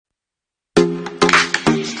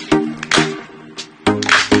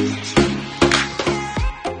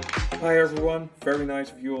Hi everyone, very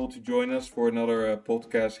nice of you all to join us for another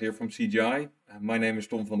podcast here from CGI. My name is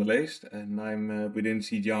Tom van der Leest and I'm within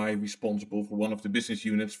CGI responsible for one of the business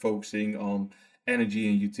units focusing on energy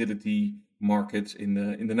and utility markets in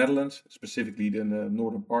the Netherlands, specifically the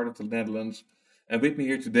northern part of the Netherlands. And with me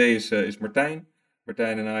here today is Martijn.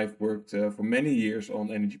 Martijn and I have worked for many years on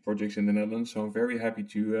energy projects in the Netherlands, so I'm very happy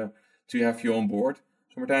to have you on board.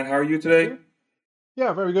 So Martijn, how are you today?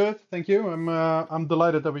 Yeah, very good. Thank you. I'm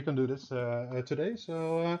delighted that we can do this today.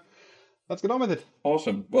 So let's get on with it.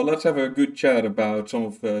 Awesome. Well, let's have a good chat about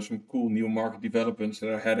some cool new market developments that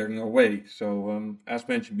are heading our way. So, as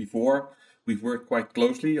mentioned before, we've worked quite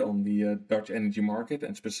closely on the Dutch energy market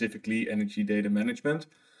and specifically energy data management.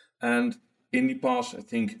 And in the past, I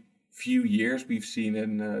think, few years, we've seen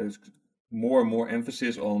more and more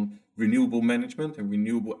emphasis on renewable management and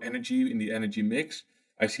renewable energy in the energy mix.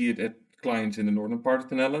 I see it at clients in the northern part of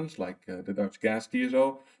the Netherlands, like the Dutch gas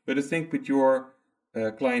TSO. But I think with your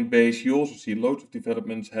client base, you also see loads of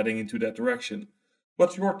developments heading into that direction.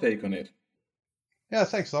 What's your take on it? Yeah,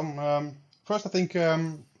 thanks, Tom. First, I think I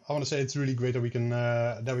want to say it's really great that we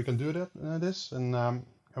can do this, and I'm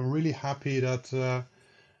really happy that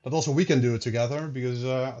also we can do it together because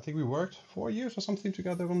I think we worked 4 years or something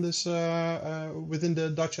together on this within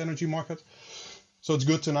the Dutch energy market. So it's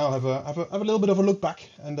good to now have a little bit of a look back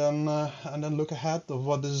and then look ahead of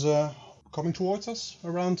what is coming towards us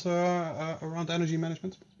around energy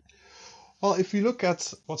management. Well, if you look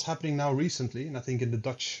at what's happening now recently, and I think in the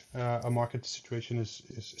Dutch market, the situation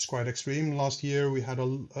is quite extreme. Last year we had a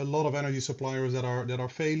lot of energy suppliers that are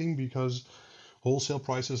failing because wholesale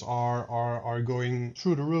prices are going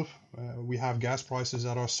through the roof. We have gas prices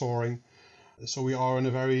that are soaring, so we are in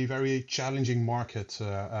a very, very challenging market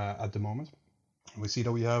at the moment. We see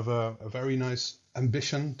that we have a very nice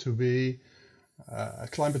ambition to be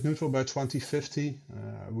climate neutral by 2050.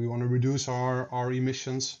 We want to reduce our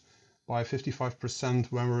emissions by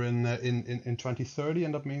 55% when we're in 2030,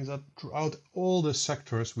 and that means that throughout all the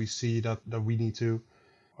sectors we see that we need to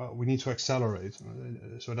accelerate.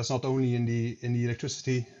 So that's not only in the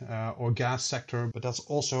electricity or gas sector, but that's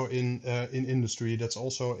also in industry. That's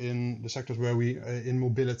also in the sectors where we in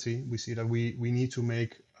mobility. We see that we need to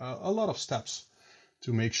make a lot of steps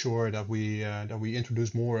to make sure that we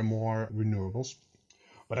introduce more and more renewables.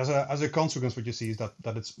 But as a consequence, what you see is that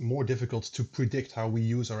it's more difficult to predict how we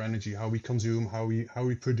use our energy, how we consume, how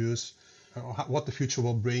we produce, what the future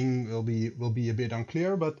will bring will be a bit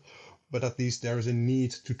unclear. But at least there is a need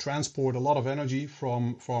to transport a lot of energy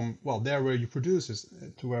from there where you produce is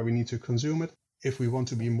to where we need to consume it. If we want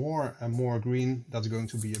to be more and more green, that's going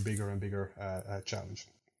to be a bigger and bigger challenge.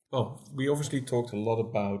 Well, we obviously talked a lot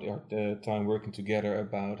about our time working together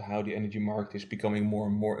about how the energy market is becoming more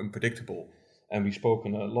and more unpredictable. And we've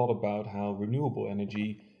spoken a lot about how renewable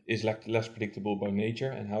energy is less predictable by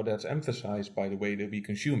nature and how that's emphasized by the way that we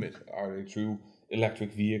consume it, either through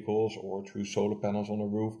electric vehicles or through solar panels on a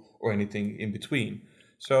roof or anything in between.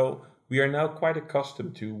 So we are now quite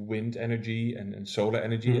accustomed to wind energy and solar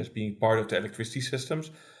energy as being part of the electricity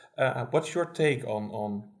systems. What's your take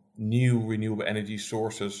on new renewable energy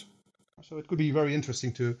sources? So it could be very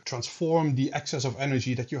interesting to transform the excess of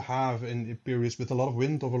energy that you have in periods with a lot of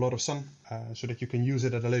wind or a lot of sun, so that you can use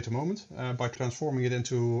it at a later moment by transforming it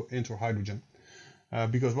into hydrogen.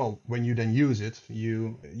 Because when you then use it,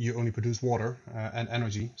 you only produce water and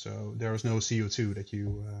energy, so there is no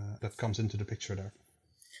CO2 that comes into the picture there.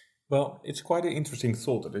 Well, it's quite an interesting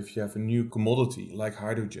thought that if you have a new commodity like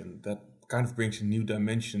hydrogen, that kind of brings a new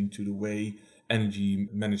dimension to the way energy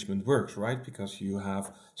management works, right? Because you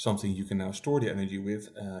have something you can now store the energy with,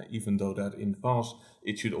 even though that in the past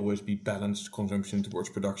it should always be balanced consumption towards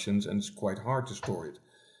productions, and it's quite hard to store it.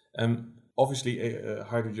 Obviously,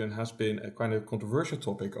 hydrogen has been a kind of controversial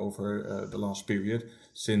topic over the last period,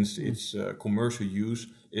 since its commercial use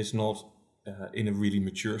is not in a really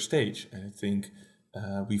mature stage. And I think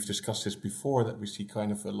we've discussed this before, that we see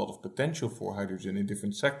kind of a lot of potential for hydrogen in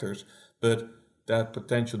different sectors, but that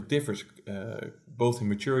potential differs both in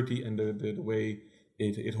maturity and the way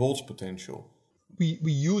it holds potential. We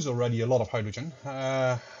use already a lot of hydrogen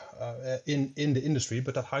in the industry,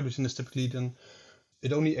 but that hydrogen is typically then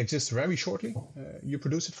it only exists very shortly. You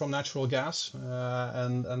produce it from natural gas,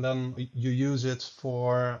 and then you use it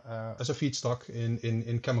for as a feedstock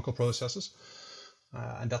in chemical processes,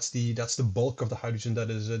 and that's the bulk of the hydrogen that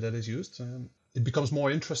is used. It becomes more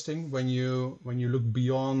interesting when you look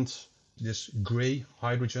beyond this gray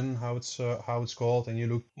hydrogen, how it's called, and you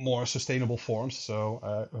look more sustainable forms.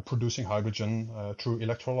 So producing hydrogen through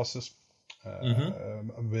electrolysis.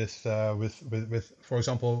 With for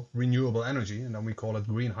example renewable energy, and then we call it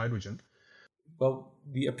green hydrogen. Well,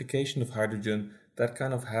 the application of hydrogen, that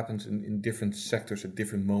kind of happens in different sectors at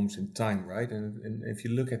different moments in time, right? And if you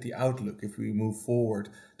look at the outlook, if we move forward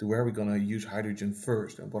to where we're going to use hydrogen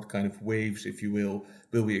first and what kind of waves, if you will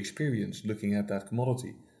we experience looking at that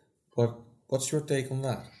commodity? What's your take on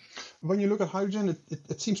that? When you look at hydrogen,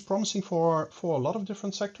 it seems promising for a lot of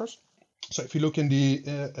different sectors. So if you look in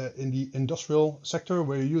the industrial sector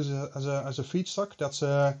where you use it as a feedstock,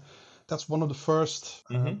 that's one of the first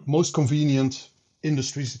most convenient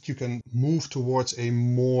industries that you can move towards a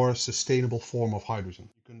more sustainable form of hydrogen.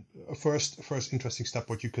 You can first interesting step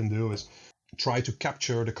what you can do is try to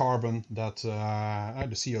capture the carbon that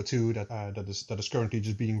the CO2 that is currently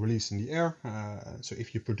just being released in the air. So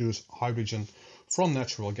if you produce hydrogen from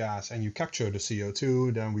natural gas and you capture the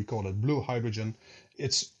CO2, then we call it blue hydrogen.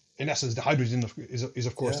 It's in essence the hydrogen is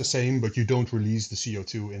of course the same, but you don't release the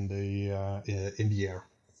CO2 in the air.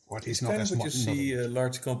 Or at least it's kind of what you see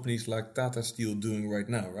large companies like Tata Steel doing right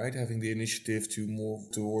now, right? Having the initiative to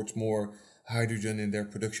move towards more hydrogen in their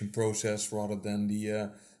production process rather than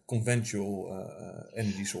the conventional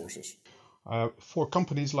energy sources. For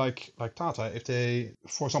companies like Tata, if they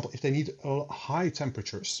need high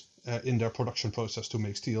temperatures in their production process to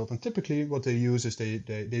make steel, then typically what they use is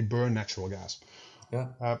they burn natural gas.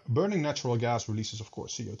 Yeah. Burning natural gas releases, of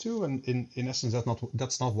course, CO2, and in essence,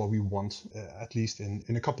 that's not what we want, at least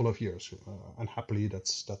in a couple of years. And happily,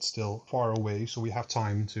 that's still far away, so we have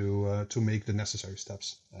time to make the necessary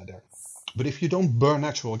steps there. But if you don't burn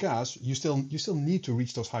natural gas, you still need to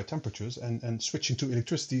reach those high temperatures, and switching to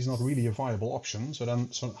electricity is not really a viable option.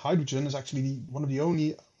 So hydrogen is actually one of the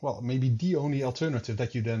only, well, maybe the only alternative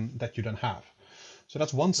that you then have. So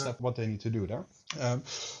that's one step what they need to do there.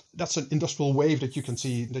 That's an industrial wave that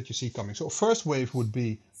you see coming. So first wave would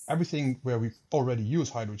be everything where we already use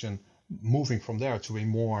hydrogen, moving from there to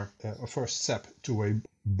a first step to a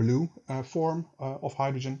blue form of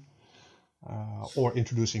hydrogen, or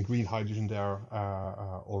introducing green hydrogen there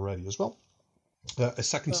already as well. A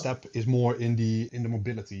second step is more in the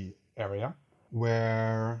mobility area,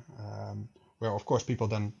 where of course people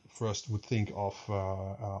then first would think of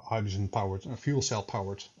hydrogen-powered, fuel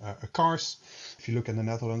cell-powered cars. If you look in the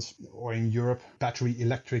Netherlands or in Europe, battery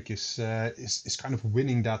electric is kind of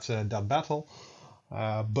winning that battle.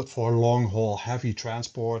 But for long-haul heavy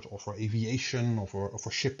transport, or for aviation, or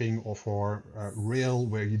for shipping, or for rail,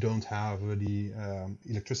 where you don't have the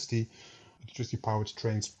electricity-powered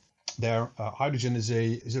trains, there hydrogen is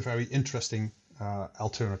a very interesting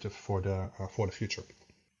alternative for the future.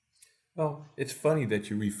 Well, it's funny that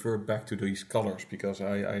you refer back to these colors, because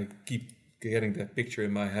I keep getting that picture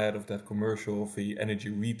in my head of that commercial of the energy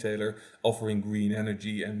retailer offering green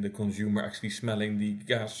energy and the consumer actually smelling the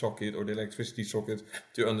gas socket or the electricity socket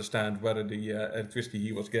to understand whether the electricity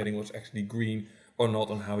he was getting was actually green or not,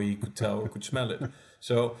 and how he could tell or could smell it.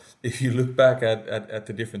 So if you look back at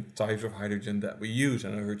the different types of hydrogen that we use,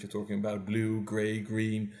 and I heard you talking about blue, gray,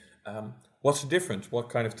 green, what's the difference? What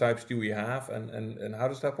kind of types do we have, and how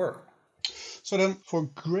does that work? So then for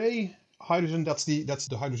gray hydrogen, that's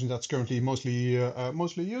the hydrogen that's currently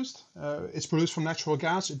mostly used. It's produced from natural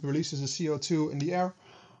gas. It releases the CO2 in the air.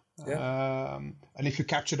 Yeah. And if you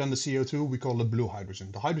capture then the CO2, we call it blue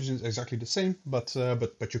hydrogen. The hydrogen is exactly the same, but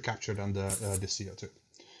you capture then the CO2.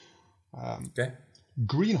 Okay.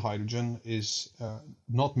 Green hydrogen is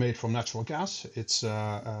not made from natural gas. It's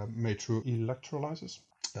made through electrolysis.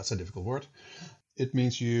 That's a difficult word. It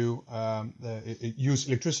means you use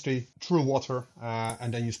electricity through water,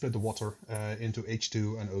 and then you split the water into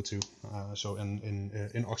H2 and O2, so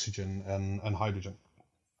in oxygen and hydrogen.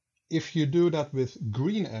 If you do that with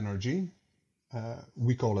green energy,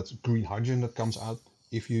 we call it green hydrogen that comes out.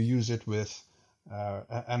 If you use it with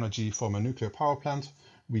energy from a nuclear power plant,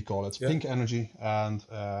 we call it pink energy. And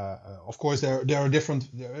of course, there are different.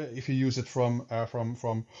 If you use it from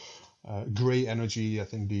gray energy, I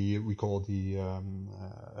think we call the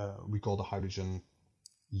hydrogen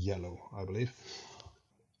yellow, I believe.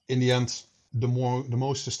 In the end, the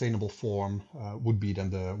most sustainable form would be then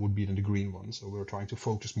the green one. So we're trying to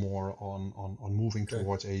focus more on moving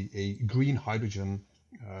towards a green hydrogen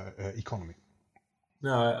economy.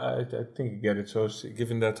 No, I think I get it. So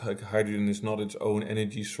given that hydrogen is not its own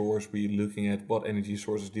energy source, we're looking at what energy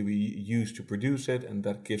sources do we use to produce it, and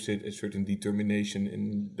that gives it a certain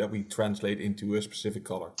determination that we translate into a specific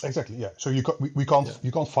color. Exactly. Yeah. So you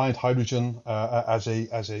can't find hydrogen as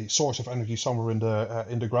a source of energy somewhere in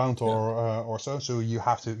the ground or so. So you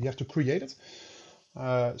have to create it.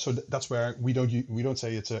 So that's where we don't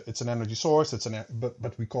say it's an energy source.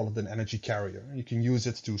 But we call it an energy carrier. You can use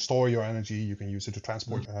it to store your energy. You can use it to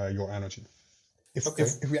transport your energy. Okay.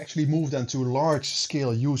 If we actually move then to large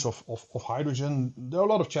scale use of hydrogen, there are a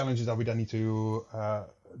lot of challenges that we then need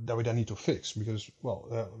to fix because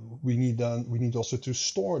we need also to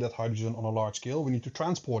store that hydrogen on a large scale. We need to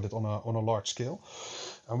transport it on a large scale,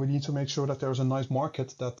 and we need to make sure that there's a nice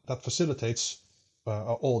market that facilitates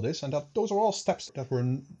all this, and that those are all steps that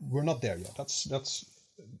we're not there yet.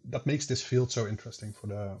 That makes this field so interesting for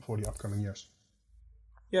the upcoming years.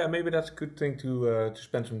 Yeah, maybe that's a good thing to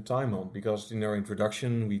spend some time on because in our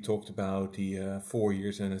introduction we talked about the 4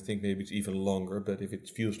 years, and I think maybe it's even longer. But if it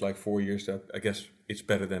feels like 4 years, that I guess it's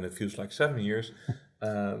better than it feels like 7 years.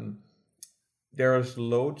 There is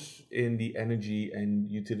loads in the energy and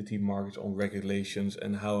utility markets on regulations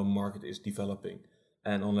and how a market is developing.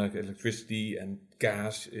 And on like electricity and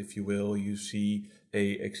gas, if you will, you see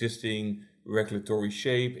a existing regulatory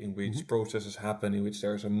shape in which processes happen, in which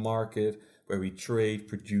there's a market where we trade,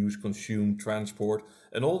 produce, consume, transport,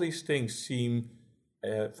 and all these things seem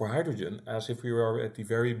for hydrogen as if we were at the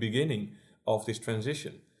very beginning of this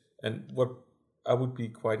transition. And what I would be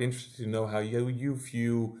quite interested to know how you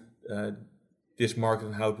view this market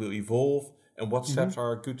and how it will evolve, and what steps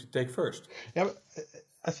are good to take first. Yeah,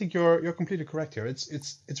 I think you're completely correct here.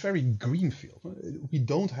 It's very greenfield. We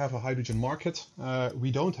don't have a hydrogen market.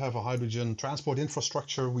 We don't have a hydrogen transport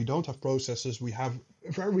infrastructure. We don't have processes. We have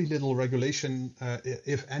very little regulation,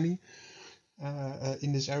 if any,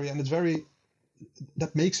 in this area, and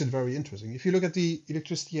that makes it very interesting. If you look at the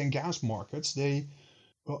electricity and gas markets,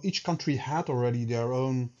 each country had already their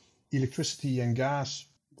own electricity and gas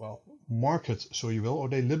market, so you will, or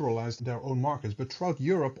they liberalized their own markets. But throughout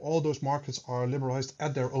Europe, all those markets are liberalized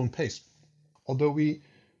at their own pace. Although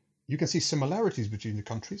you can see similarities between the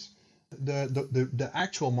countries, the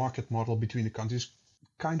actual market model between the countries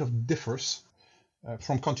kind of differs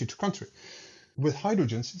from country to country. With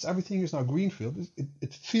hydrogen, since everything is now greenfield,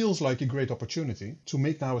 it feels like a great opportunity to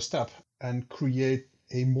make now a step and create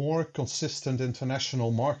a more consistent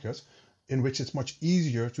international market in which it's much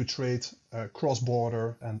easier to trade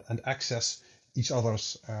cross-border and access each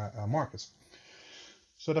other's markets.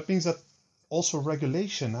 So that means that also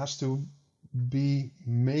regulation has to be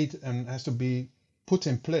made and has to be put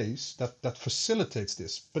in place that facilitates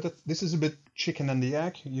this. But this is a bit chicken and the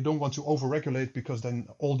egg. You don't want to over-regulate because then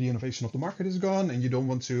all the innovation of the market is gone, and you don't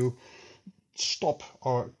want to stop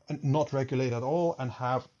or not regulate at all and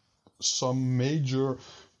have some major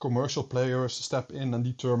commercial players step in and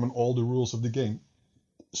determine all the rules of the game.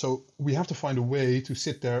 So we have to find a way to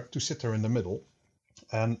sit there in the middle.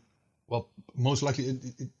 And most likely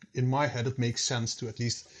in my head, it makes sense to at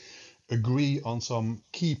least agree on some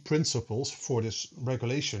key principles for this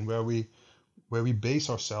regulation where we base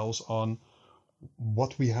ourselves on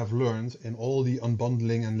what we have learned in all the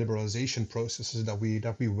unbundling and liberalization processes that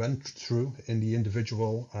we went through in the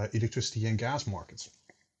individual electricity and gas markets.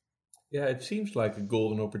 Yeah, it seems like a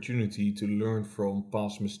golden opportunity to learn from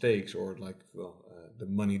past mistakes, or the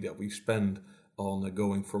money that we spend on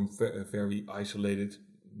going from a very isolated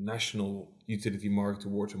national utility market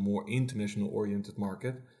towards a more international oriented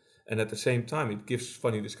market. And at the same time, it gives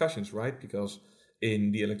funny discussions, right? Because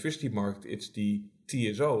in the electricity market, it's the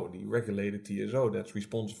TSO, the regulated TSO, that's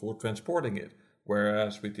responsible for transporting it.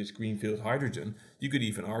 Whereas with this greenfield hydrogen, you could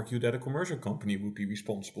even argue that a commercial company would be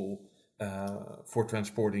responsible for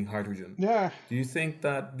transporting hydrogen. Yeah. Do you think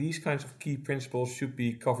that these kinds of key principles should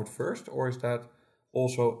be covered first, or is that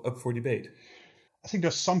also up for debate? I think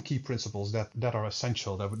there's some key principles that are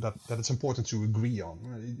essential that it's important to agree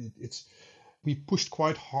on. We pushed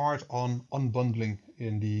quite hard on unbundling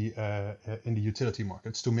in the utility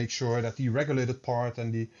markets to make sure that the regulated part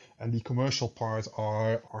and the commercial part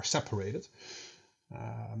are separated.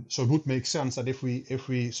 So it would make sense that if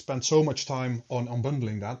we spend so much time on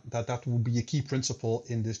unbundling that would be a key principle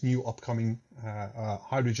in this new upcoming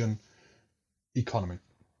hydrogen economy.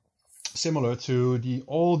 Similar to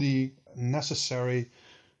all the necessary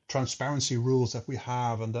transparency rules that we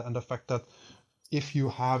have, and the fact that if you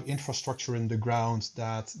have infrastructure in the ground,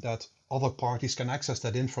 that other parties can access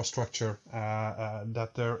that infrastructure,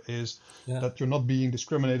 that you're not being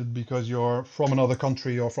discriminated because you're from another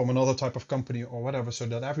country or from another type of company or whatever, so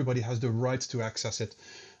that everybody has the right to access it,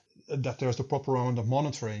 that there's the proper amount of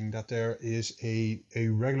monitoring, that there is a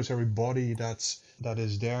regulatory body that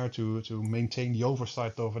is there to maintain the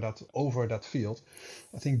oversight over that field.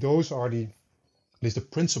 I think those are at least the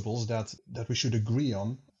principles that we should agree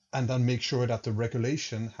on, and then make sure that the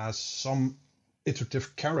regulation has some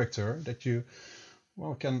iterative character that you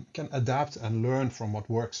can adapt and learn from what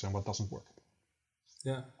works and what doesn't work.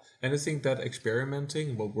 Yeah, and I think that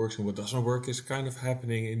experimenting, what works and what doesn't work, is kind of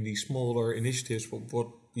happening in these smaller initiatives, what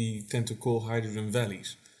we tend to call hydrogen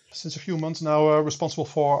valleys. since a few months now responsible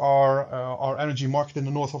for our energy market in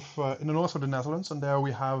the north of the Netherlands, and there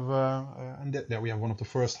we have there we have one of the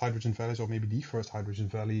first hydrogen valleys, or maybe the first hydrogen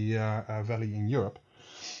valley in Europe.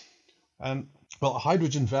 And well, a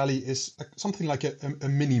hydrogen valley is something like a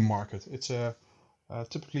mini market. It's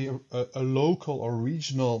typically a local or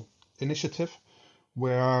regional initiative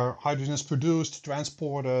where hydrogen is produced,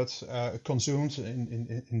 transported, consumed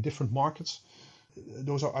in different markets.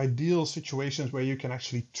 Those are ideal situations where you can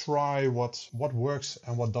actually try what works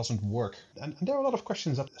and what doesn't work. And there are a lot of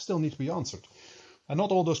questions that still need to be answered. And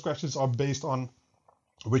not all those questions are based on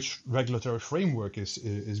which regulatory framework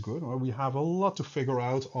is good. Or we have a lot to figure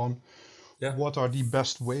out on what are the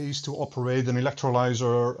best ways to operate an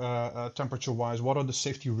electrolyzer temperature-wise. What are the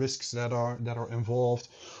safety risks that are involved?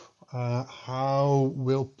 How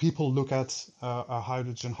will people look at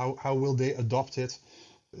hydrogen? How will they adopt it?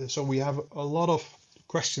 So we have a lot of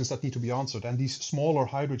questions that need to be answered, and these smaller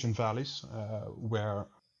hydrogen valleys, where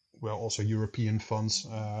also European funds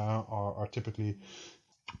are typically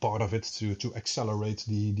part of it to accelerate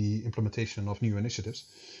the implementation of new initiatives.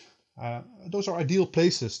 Those are ideal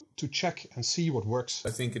places to check and see what works.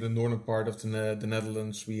 I think in the northern part of the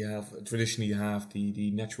Netherlands, we traditionally have the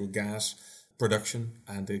natural gas production,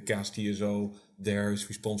 and the gas TSO there is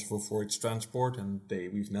responsible for its transport, and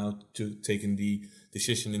we've now taken the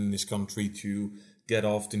decision in this country to get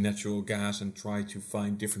off the natural gas and try to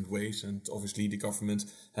find different ways. And obviously the government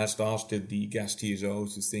has tasked the gas TSO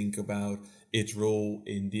to think about its role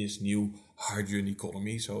in this new hydrogen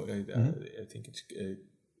economy. So I think it's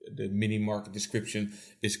the mini market description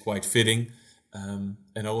is quite fitting. And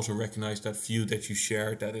I also recognize that view that you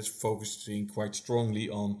shared, that is focusing quite strongly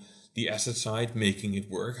on the asset side, making it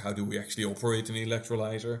work. How do we actually operate an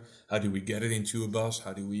electrolyzer? How do we get it into a bus?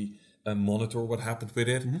 How do we monitor what happened with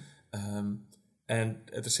it? And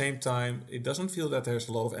at the same time, it doesn't feel that there's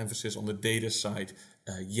a lot of emphasis on the data side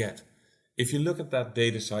yet. If you look at that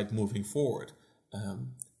data side moving forward,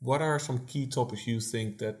 what are some key topics you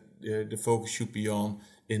think that the focus should be on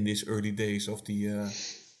in these early days of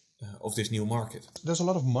this new market? There's a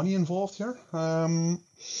lot of money involved here.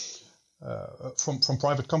 From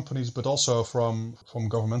private companies, but also from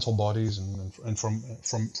governmental bodies and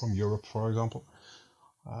from Europe, for example.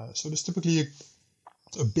 So there's typically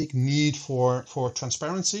a big need for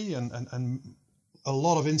transparency and a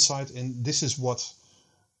lot of insight in this is what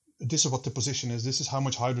the position is. This is how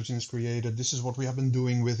much hydrogen is created. This is what we have been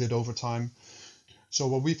doing with it over time. So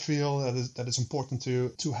what we feel that it's important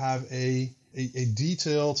to have a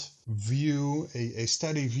detailed view, a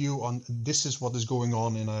steady view on this is what is going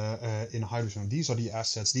on in hydrogen. These are the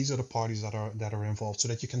assets. These are the parties that are involved, so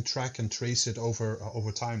that you can track and trace it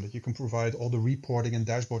over time. That you can provide all the reporting and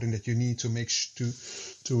dashboarding that you need to make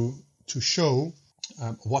to show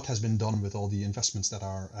what has been done with all the investments that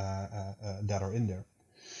are in there.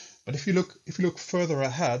 But if you look further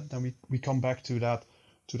ahead, then we come back to that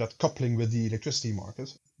coupling with the electricity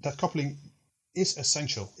market. That coupling is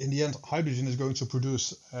essential. In the end, hydrogen is going to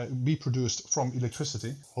be produced from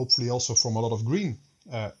electricity, hopefully also from a lot of green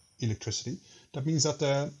electricity. That means that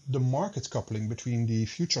the market coupling between the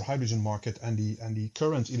future hydrogen market and the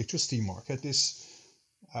current electricity market is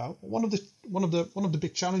one of the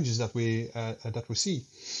big challenges that we see.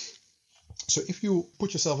 So if you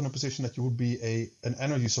put yourself in a position that you would be an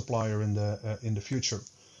energy supplier in the future,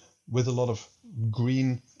 with a lot of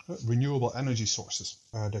green renewable energy sources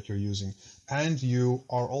that you're using, and you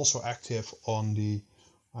are also active on the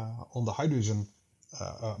hydrogen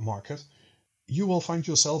market, you will find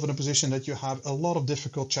yourself in a position that you have a lot of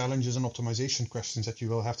difficult challenges and optimization questions that you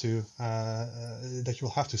will have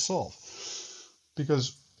to solve.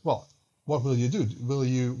 Because, well, what will you do? Will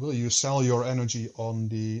you sell your energy on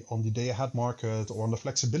the day ahead market or on the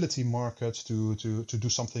flexibility market to do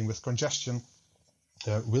something with congestion?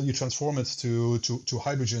 Will you transform it to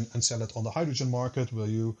hydrogen and sell it on the hydrogen market? Will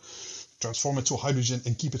you transform it to hydrogen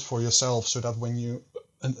and keep it for yourself so that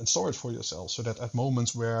and store it for yourself, so that at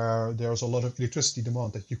moments where there's a lot of electricity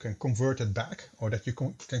demand, that you can convert it back, or that you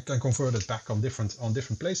can convert it back on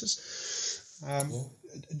different places?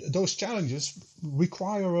 Those challenges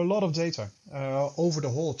require a lot of data over the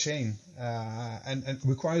whole chain, and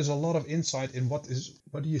requires a lot of insight in what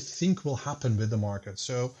do you think will happen with the market.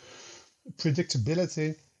 So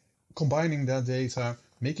predictability, combining that data,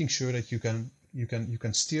 making sure that you can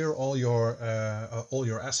steer all your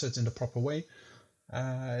assets in the proper way,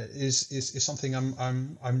 is something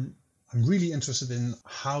I'm really interested in,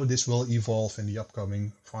 how this will evolve in the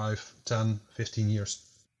upcoming 5, 10, 15 years.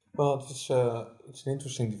 Well, it's an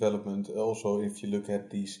interesting development. Also, if you look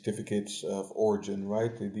at the certificates of origin,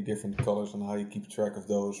 right, the different colors and how you keep track of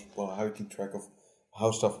those. Well, how you keep track of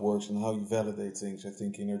how stuff works and how you validate things. I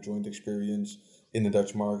think in our joint experience in the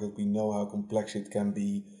Dutch market, we know how complex it can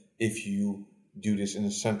be if you do this in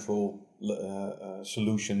a central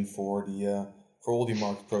solution for all the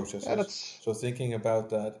market processes. Yeah, that's So thinking about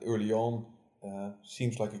that early on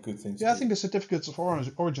seems like a good thing to do. I think the certificates of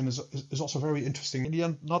origin is also very interesting. In the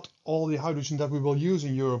end, not all the hydrogen that we will use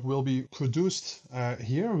in Europe will be produced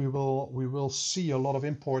here. We will see a lot of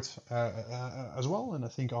import as well, and I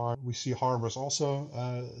think we see harbors also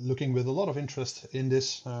looking with a lot of interest in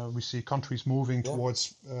this. We see countries moving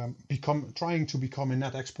towards trying to become a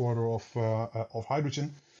net exporter of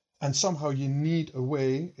hydrogen. And somehow you need a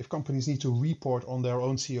way, if companies need to report on their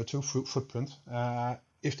own CO2 footprint,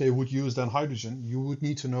 if they would use then hydrogen, you would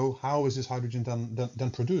need to know how is this hydrogen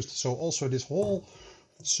then produced. So also this whole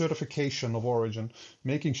certification of origin,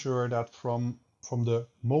 making sure that from the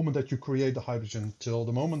moment that you create the hydrogen till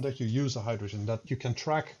the moment that you use the hydrogen, that you can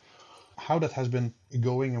track how that has been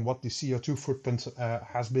going and what the CO2 footprint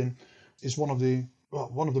has been, is one of the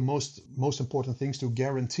most important things to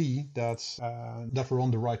guarantee that we're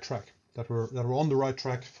on the right track, that we're on the right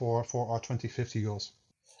track for our 2050 goals.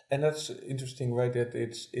 And that's interesting, right? That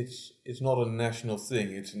it's not a national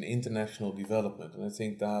thing; it's an international development. And I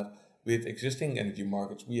think that with existing energy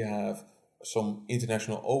markets, we have some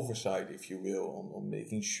international oversight, if you will, on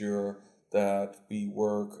making sure that we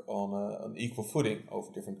work on an equal footing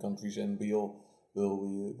over different countries, and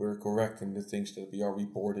we're correct in the things that we are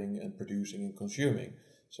reporting and producing and consuming.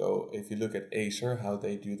 So if you look at Acer, how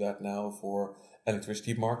they do that now for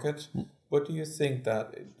electricity markets, what do you think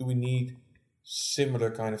do we need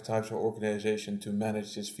similar kind of types of organization to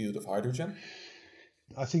manage this field of hydrogen?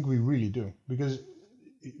 I think we really do, because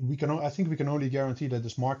I think we can only guarantee that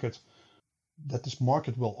this market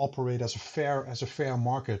will operate as a fair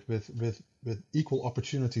market with equal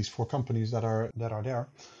opportunities for companies that are there,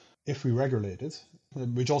 if we regulate it,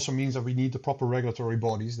 which also means that we need the proper regulatory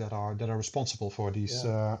bodies that are responsible for these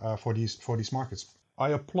markets. I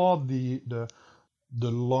applaud the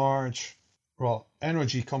large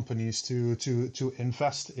energy companies to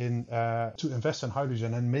invest in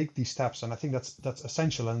hydrogen and make these steps, and I think that's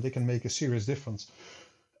essential, and they can make a serious difference.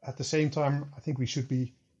 At the same time, I think we should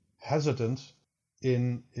be hesitant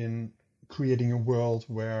in creating a world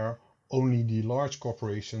where only the large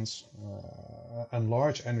corporations and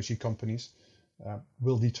large energy companies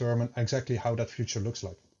will determine exactly how that future looks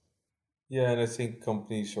like. Yeah, and I think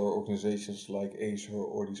companies or organizations like Acer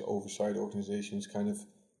or these oversight organizations kind of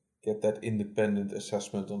get that independent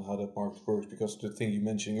assessment on how that market works, because the thing you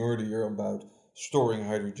mentioned earlier about storing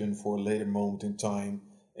hydrogen for a later moment in time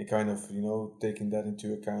and kind of, taking that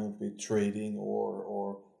into account with trading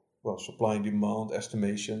or supply and demand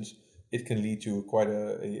estimations, it can lead to quite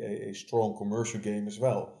a strong commercial game as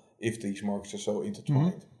well if these markets are so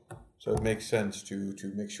intertwined. Mm-hmm. So it makes sense to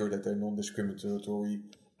make sure that they're non-discriminatory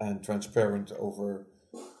and transparent over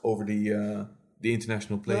the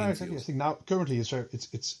international playing field. I think now currently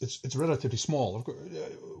it's relatively small. Of course,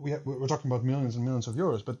 we're talking about millions and millions of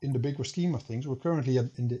euros, but in the bigger scheme of things, we're currently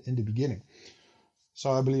in the beginning.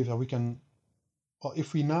 So I believe that we can,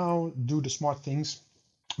 if we now do the smart things,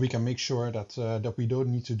 we can make sure that we don't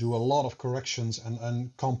need to do a lot of corrections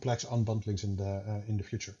and complex unbundlings in the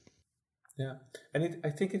future. Yeah, and I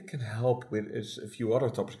think it can help with a few other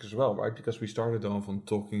topics as well, right? Because we started off on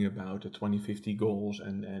talking about the 2050 goals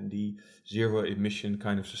and the zero emission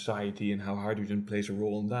kind of society and how hydrogen plays a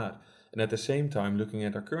role in that. And at the same time, looking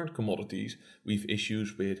at our current commodities, we have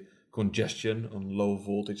issues with congestion on low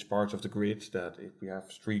voltage parts of the grid, that if we have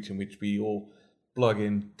streets in which we all plug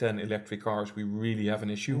in 10 electric cars, we really have an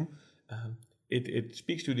issue. Mm-hmm. It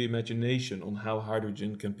speaks to the imagination on how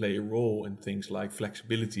hydrogen can play a role in things like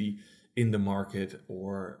flexibility in the market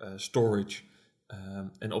or storage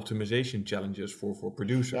and optimization challenges for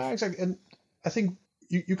producers. Yeah, exactly. And I think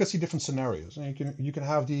you can see different scenarios. And you can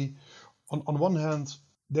have on one hand,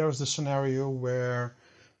 there's the scenario where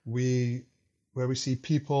we see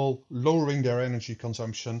people lowering their energy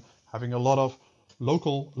consumption, having a lot of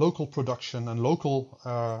local production and local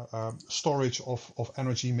storage of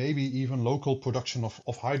energy, maybe even local production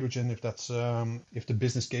of hydrogen, if that's if the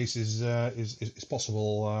business case is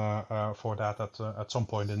possible for that at some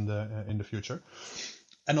point in the future.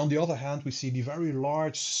 And on the other hand, we see the very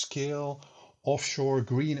large scale offshore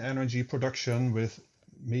green energy production with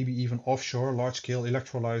maybe even offshore large scale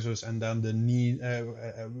electrolyzers, and then the need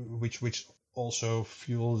which also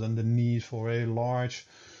fuels and the need for a large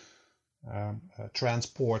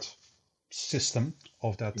transport system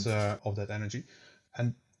of that energy.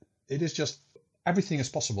 And it is just, everything is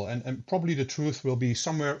possible, and probably the truth will be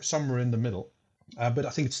somewhere in the middle. But I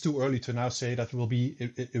think it's too early to now say that it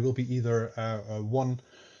will be either one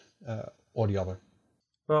or the other.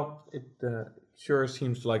 Well, it sure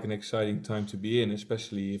seems like an exciting time to be in,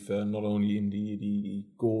 especially if not only in the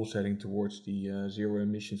goal setting towards the zero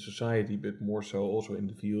emission society, but more so also in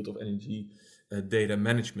the field of energy data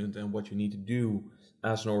management and what you need to do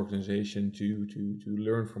as an organization to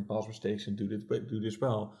learn from past mistakes and do this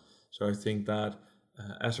well. So I think that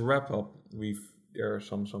as a wrap up, there are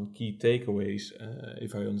some key takeaways.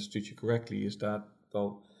 If I understood you correctly, is that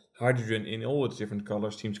hydrogen in all its different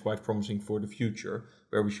colors seems quite promising for the future,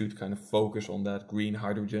 where we should kind of focus on that green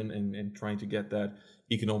hydrogen and trying to get that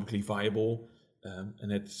economically viable.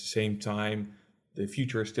 And at the same time, the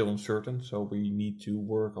future is still uncertain, so we need to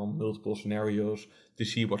work on multiple scenarios to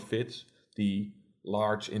see what fits. The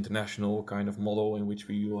large international kind of model in which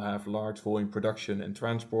we will have large volume production and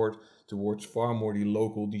transport towards far more the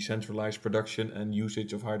local decentralized production and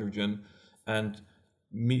usage of hydrogen, and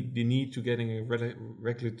the need to getting a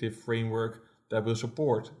regulative framework that will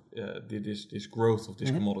support this growth of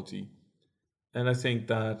this commodity. And I think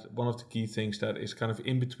that one of the key things that is kind of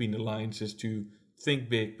in between the lines is to think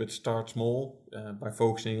big but start small by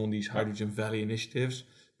focusing on these Hydrogen Valley initiatives,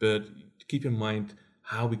 but keep in mind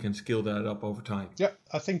how we can scale that up over time. Yeah,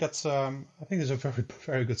 I think that's a very,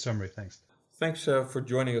 very good summary. Thanks. Thanks for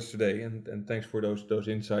joining us today, and thanks for those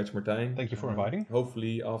insights, Martijn. Thank you for inviting.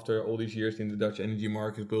 Hopefully, after all these years in the Dutch energy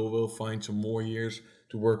market, we'll find some more years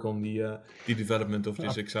to work on the development of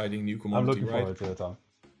this exciting new commodity. I'm looking forward to it, Tom.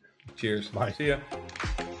 Cheers. Bye. See ya.